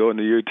excited to go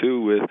into year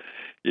 2 with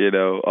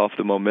off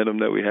the momentum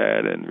that we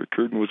had, and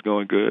recruiting was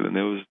going good, and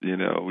it was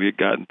we had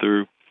gotten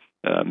through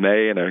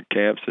May in our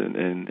camps,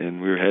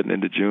 and we were heading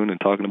into June and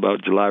talking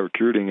about July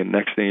recruiting. And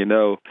next thing you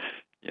know,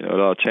 it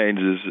all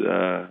changes.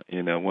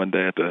 One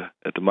day at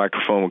the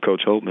microphone when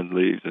Coach Holtmann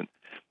leaves,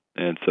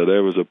 and so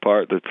there was a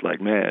part that's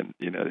like, man,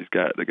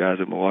 the guys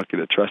at Milwaukee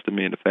that trusted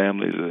me and the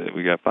families.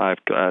 We got 5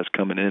 guys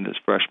coming in as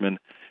freshmen,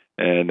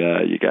 and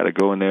you got to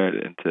go in there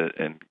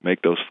and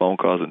make those phone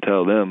calls and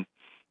tell them.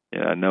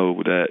 I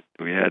know that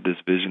we had this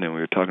vision and we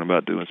were talking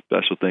about doing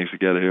special things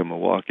together here in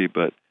Milwaukee,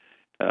 but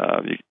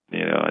I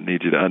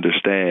need you to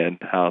understand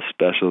how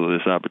special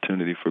this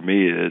opportunity for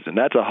me is, and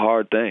that's a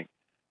hard thing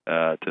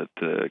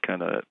to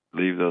kind of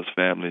leave those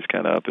families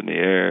kind of up in the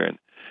air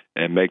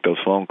and make those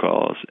phone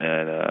calls,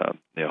 and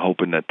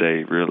hoping that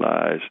they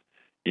realize,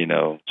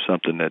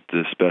 something that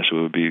this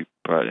special would be,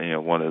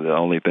 one of the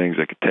only things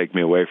that could take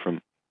me away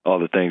from all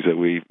the things that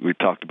we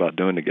talked about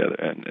doing together,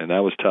 and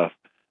that was tough.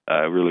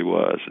 It really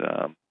was.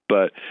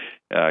 But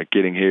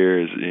getting here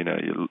is,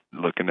 you're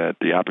looking at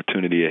the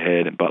opportunity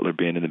ahead, and Butler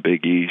being in the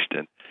Big East,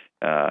 and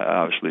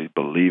obviously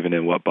believing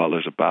in what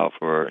Butler's about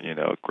for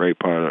a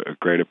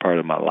greater part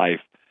of my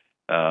life,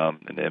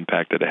 and the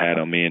impact that it had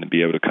on me, and to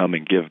be able to come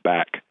and give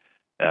back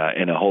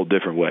in a whole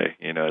different way,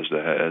 as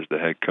the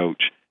head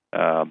coach,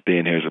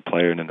 being here as a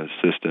player and an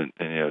assistant,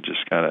 and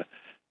just kind of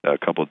a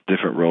couple of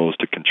different roles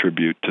to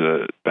contribute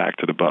back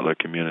to the Butler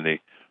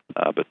community.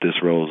 But this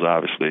role is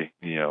obviously,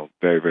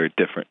 very, very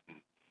different.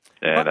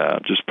 And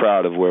just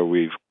proud of where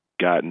we've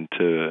gotten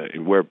to,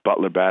 where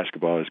Butler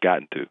basketball has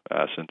gotten to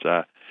since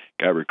I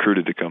got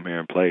recruited to come here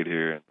and played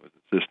here and was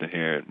assistant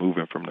here, and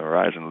moving from the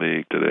Horizon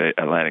League to the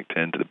Atlantic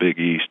 10 to the Big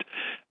East,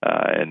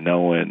 and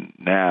knowing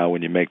now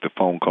when you make the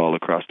phone call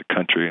across the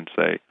country and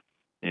say,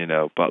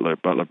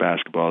 Butler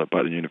basketball at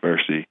Butler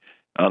University,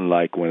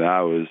 unlike when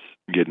I was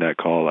getting that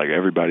call, like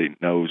everybody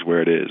knows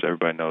where it is.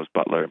 Everybody knows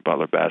Butler and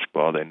Butler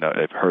basketball.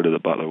 They've heard of the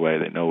Butler way.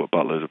 They know what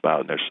Butler's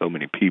about, and there's so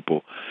many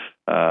people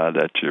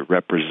that you're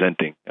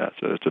representing.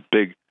 So it's a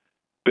big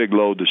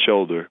load to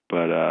shoulder,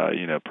 but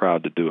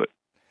proud to do it.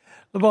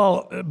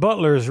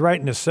 Butler is right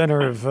in the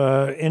center of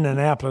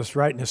Indianapolis,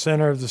 right in the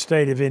center of the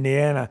state of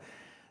Indiana.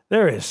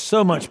 There is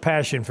so much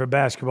passion for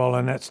basketball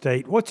in that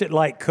state. What's it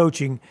like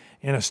coaching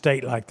in a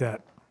state like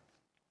that?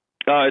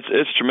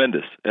 It's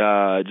tremendous.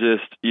 As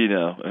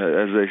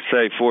they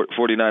say,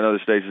 49 other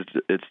states,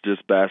 it's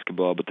just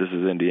basketball, but this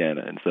is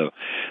Indiana. And so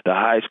the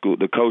high school,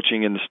 the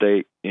coaching in the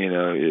state,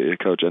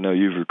 Coach, I know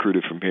you've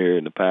recruited from here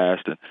in the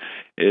past, and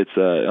it's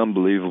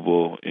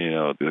unbelievable.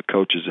 The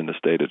coaches in the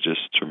state are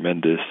just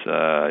tremendous.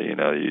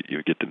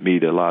 You get to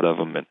meet a lot of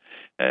them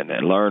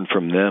and learn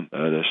from them.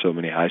 There's so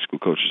many high school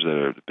coaches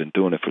that have been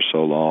doing it for so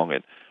long,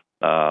 and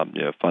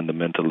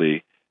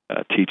fundamentally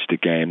teach the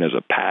game. There's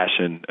a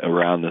passion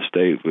around the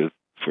state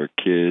for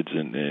kids,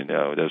 and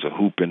there's a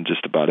hoop in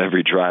just about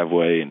every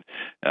driveway, and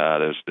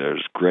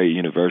there's great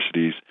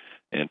universities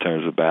in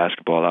terms of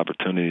basketball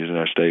opportunities in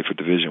our state for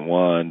Division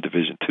I,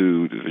 Division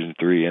II, Division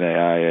III,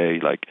 NAIA.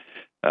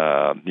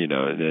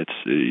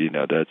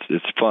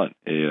 It's fun.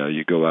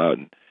 You go out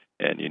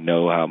and you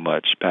know how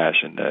much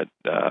passion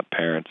that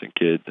parents and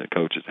kids and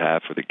coaches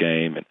have for the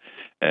game,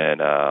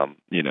 and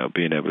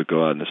being able to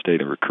go out in the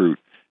state and recruit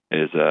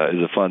is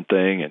a fun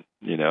thing. And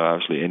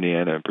obviously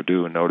Indiana and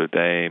Purdue and Notre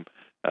Dame.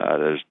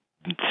 There's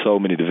so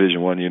many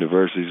Division I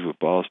universities with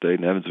Ball State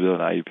and Evansville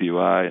and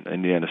IUPUI and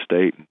Indiana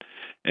State,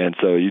 and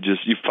so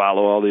you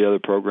follow all the other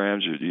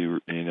programs.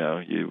 You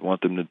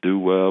want them to do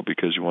well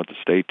because you want the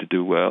state to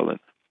do well, and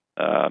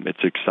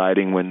it's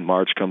exciting when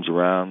March comes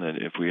around. And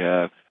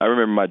I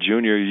remember my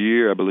junior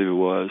year, I believe it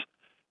was,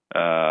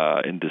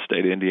 in the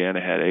state of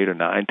Indiana had 8 or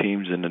 9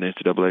 teams in an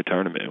NCAA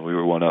tournament, and we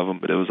were one of them.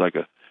 But it was like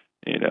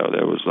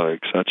there was like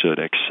such an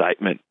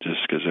excitement just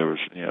because there was,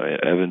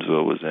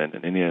 Evansville was in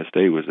and Indiana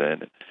State was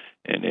in, and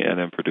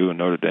Indiana and Purdue and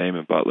Notre Dame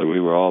and Butler, we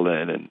were all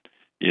in, and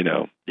you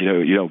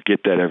don't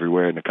get that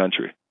everywhere in the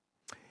country.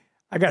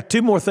 I got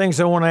 2 more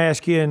things I want to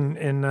ask you,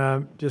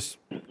 and just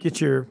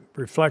get your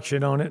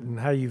reflection on it and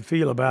how you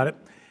feel about it.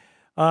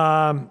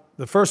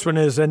 The first one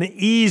is an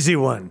easy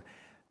one.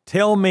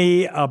 Tell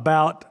me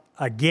about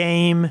a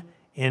game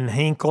in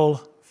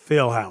Hinkle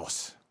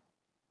Fieldhouse.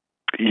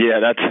 Yeah,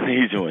 that's an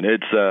easy one.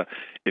 It's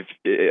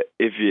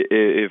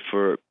if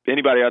for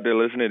anybody out there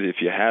listening, if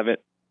you haven't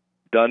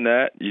done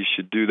that, you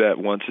should do that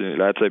once.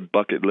 That's a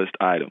bucket list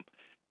item.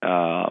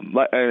 And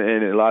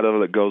a lot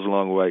of it goes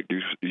along with, like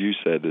you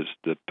said, is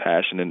the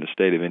passion in the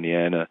state of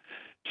Indiana.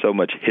 So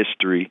much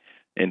history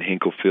in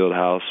Hinkle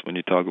Fieldhouse when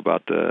you talk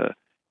about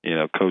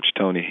Coach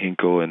Tony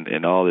Hinkle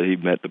and all that he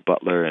met the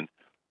Butler, and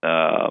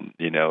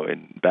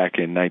and back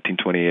in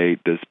 1928,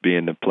 this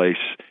being the place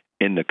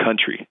in the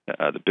country,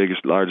 the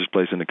largest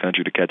place in the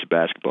country to catch a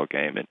basketball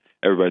game. And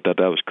everybody thought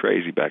that was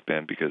crazy back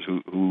then, because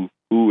who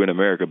in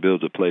America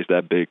builds a place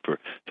that big for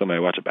somebody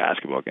to watch a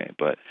basketball game?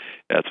 But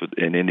that's what,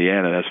 in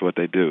Indiana, that's what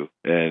they do.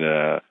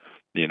 And,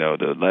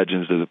 the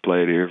legends that have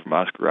played here, from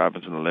Oscar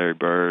Robertson to Larry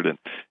Bird and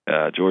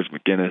George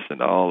McGinnis,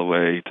 and all the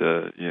way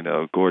to,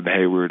 Gordon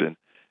Hayward. And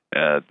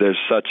there's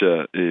such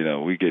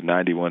we get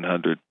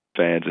 9,100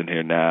 fans in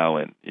here now.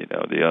 And,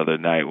 the other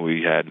night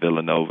we had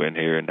Villanova in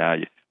here, and now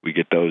we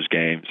get those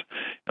games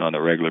on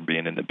the regular,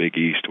 being in the Big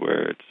East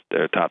where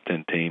they're a top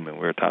 10 team and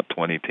we're a top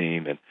 20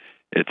 team, and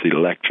it's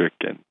electric.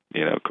 And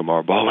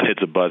Kamar Baldwin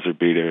hits a buzzer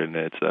beater, and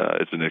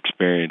it's an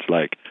experience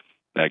like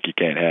you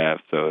can't have.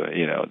 So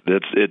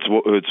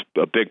it's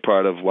a big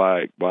part of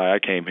why I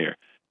came here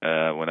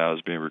when I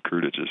was being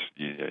recruited. Just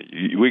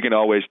we can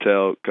always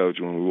tell, Coach,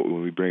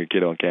 when we bring a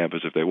kid on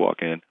campus, if they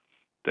walk in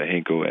to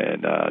Hinkle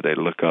and they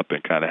look up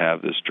and kind of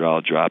have this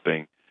jaw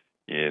dropping,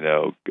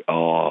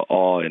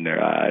 all in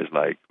their eyes,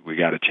 like we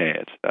got a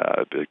chance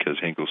because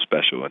Hinkle's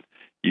special, and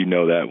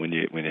that when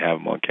you have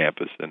them on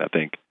campus. And I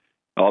think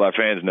all our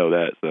fans know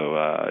that. So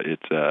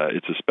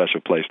it's a special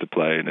place to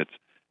play, and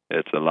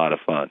it's a lot of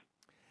fun.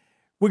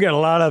 We got a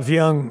lot of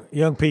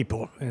young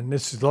people, and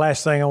this is the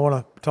last thing I want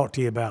to talk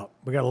to you about.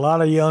 We got a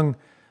lot of young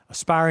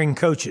aspiring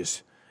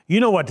coaches. You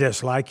know what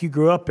that's like. You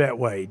grew up that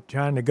way,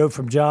 trying to go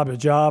from job to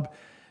job,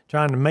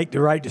 trying to make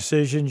the right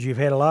decisions. You've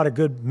had a lot of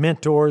good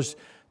mentors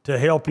to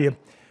help you.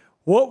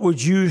 What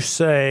would you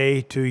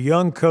say to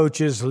young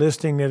coaches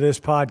listening to this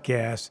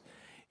podcast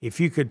if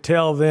you could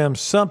tell them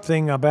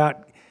something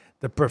about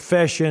the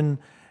profession,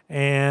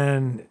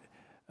 and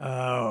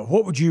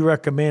what would you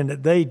recommend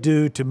that they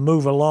do to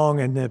move along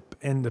in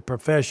the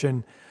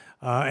profession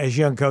as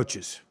young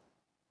coaches?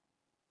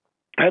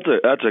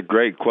 That's a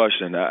great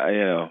question.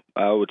 I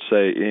would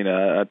say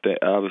I think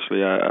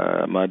obviously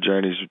my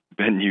journey's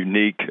been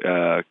unique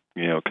because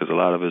a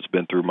lot of it's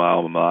been through my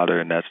alma mater,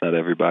 and that's not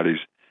everybody's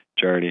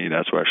journey.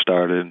 That's where I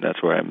started, and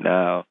that's where I am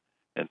now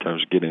in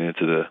terms of getting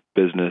into the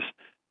business.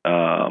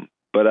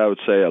 But I would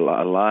say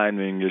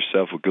aligning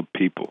yourself with good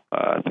people.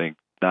 I think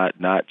not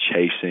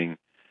chasing,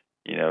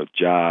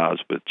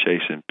 jobs, but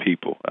chasing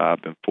people.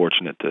 I've been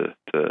fortunate to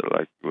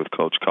like with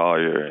Coach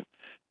Collier and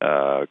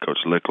Coach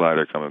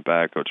Licklider coming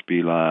back, Coach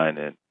Beeline,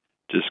 and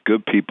just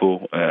good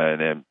people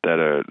and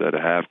that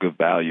have good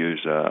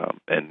values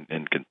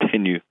and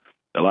continue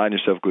align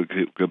yourself with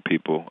good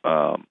people.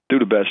 Do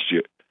the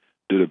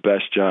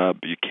best job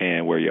you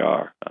can where you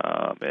are,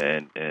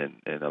 and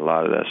a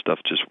lot of that stuff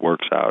just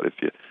works out if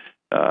you.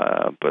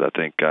 But I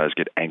think guys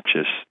get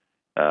anxious,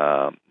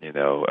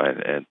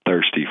 and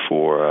thirsty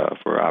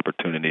for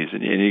opportunities,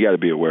 and you got to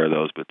be aware of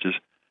those. But just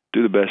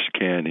do the best you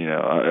can.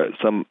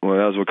 When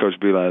I was with Coach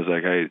Beeline, I was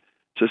like, hey,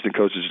 assistant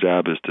coach's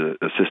job is to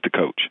assist the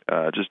coach.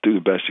 Just do the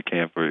best you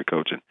can for your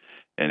coaching,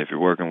 and if you're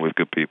working with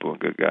good people and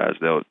good guys,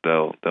 they'll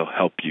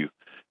help you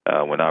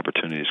when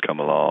opportunities come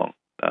along.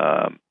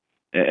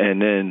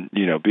 And then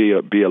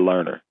be a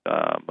learner,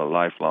 a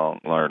lifelong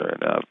learner,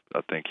 and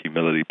I think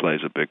humility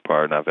plays a big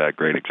part. And I've had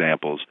great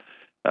examples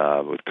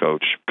with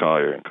Coach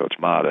Collier and Coach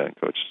Mata and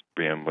Coach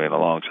being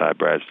alongside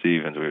Brad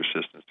Stevens. We were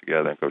assistants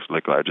together, and Coach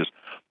Licklider. Just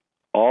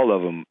all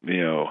of them,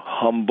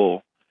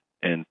 humble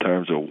in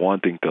terms of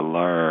wanting to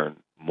learn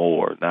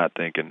more, not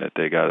thinking that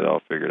they got it all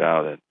figured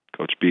out. And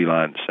Coach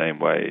Beeline the same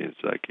way.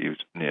 It's like he was,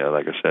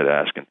 like I said,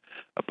 asking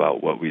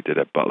about what we did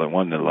at Butler,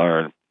 wanting to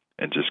learn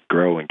and just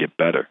grow and get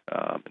better.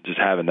 Just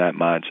having that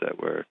mindset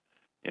where,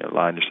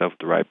 align yourself with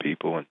the right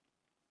people and,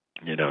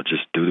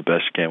 just do the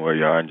best you can where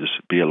you are and just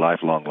be a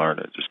lifelong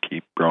learner. Just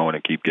keep growing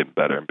and keep getting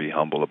better and be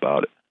humble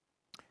about it.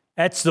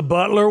 That's the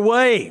Butler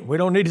way. We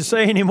don't need to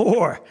say any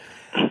more.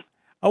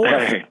 I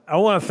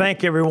want to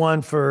thank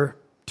everyone for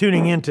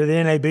tuning into the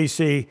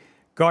NABC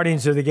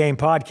Guardians of the Game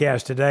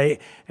podcast today,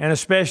 and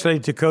especially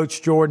to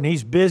Coach Jordan.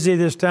 He's busy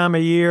this time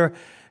of year.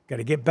 Got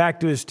to get back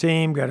to his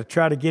team. Got to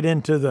try to get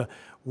into the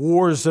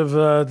wars of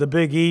the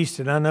Big East,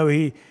 and I know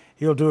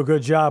he'll do a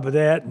good job of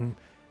that, and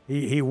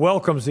he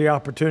welcomes the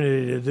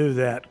opportunity to do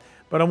that.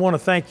 But I want to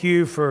thank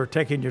you for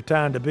taking your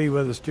time to be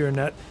with us during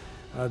that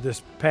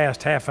this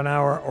past half an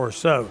hour or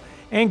so.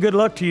 And good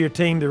luck to your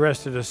team the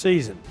rest of the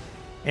season.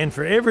 And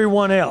for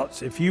everyone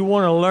else, if you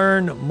want to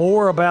learn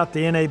more about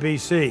the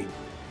NABC,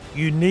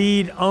 you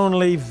need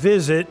only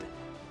visit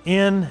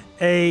NABC.com.